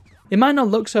control. It might not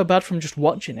look so bad from just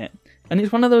watching it, and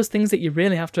it's one of those things that you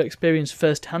really have to experience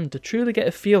firsthand to truly get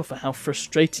a feel for how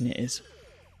frustrating it is.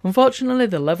 Unfortunately,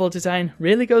 the level design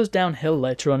really goes downhill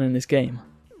later on in this game.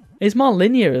 It's more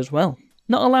linear as well,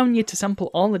 not allowing you to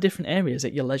sample all the different areas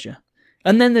at your leisure.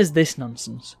 And then there's this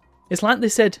nonsense. It's like they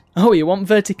said, oh, you want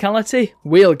verticality?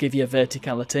 We'll give you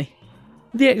verticality.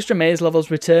 The extra maze levels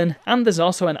return, and there's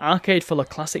also an arcade full of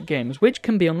classic games which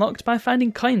can be unlocked by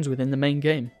finding coins within the main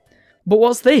game. But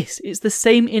what's this? It's the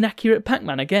same inaccurate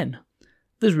Pac-Man again.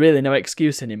 There's really no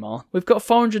excuse anymore. We've got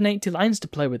 480 lines to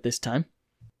play with this time.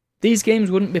 These games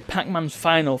wouldn't be Pac-Man's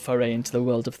final foray into the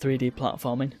world of 3D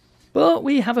platforming, but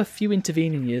we have a few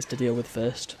intervening years to deal with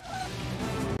first.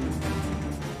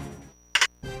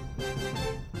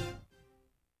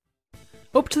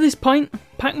 Up to this point,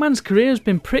 Pac-Man's career has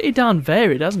been pretty darn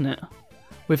varied, hasn't it?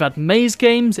 We've had maze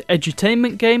games,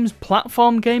 edutainment games,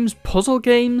 platform games, puzzle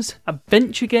games,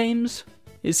 adventure games.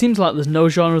 It seems like there's no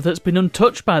genre that's been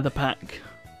untouched by the Pac.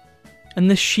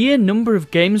 And the sheer number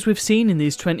of games we've seen in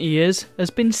these 20 years has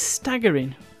been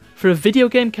staggering. For a video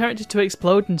game character to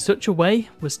explode in such a way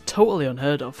was totally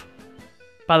unheard of.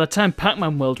 By the time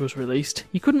Pac-Man World was released,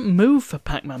 you couldn't move for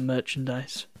Pac-Man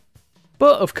merchandise.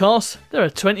 But of course, there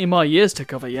are 20 more years to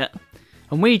cover yet,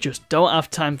 and we just don't have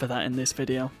time for that in this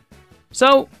video.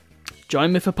 So,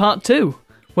 join me for part 2,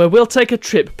 where we'll take a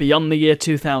trip beyond the year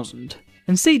 2000,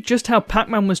 and see just how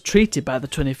Pac-Man was treated by the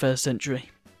 21st century.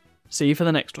 See you for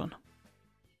the next one.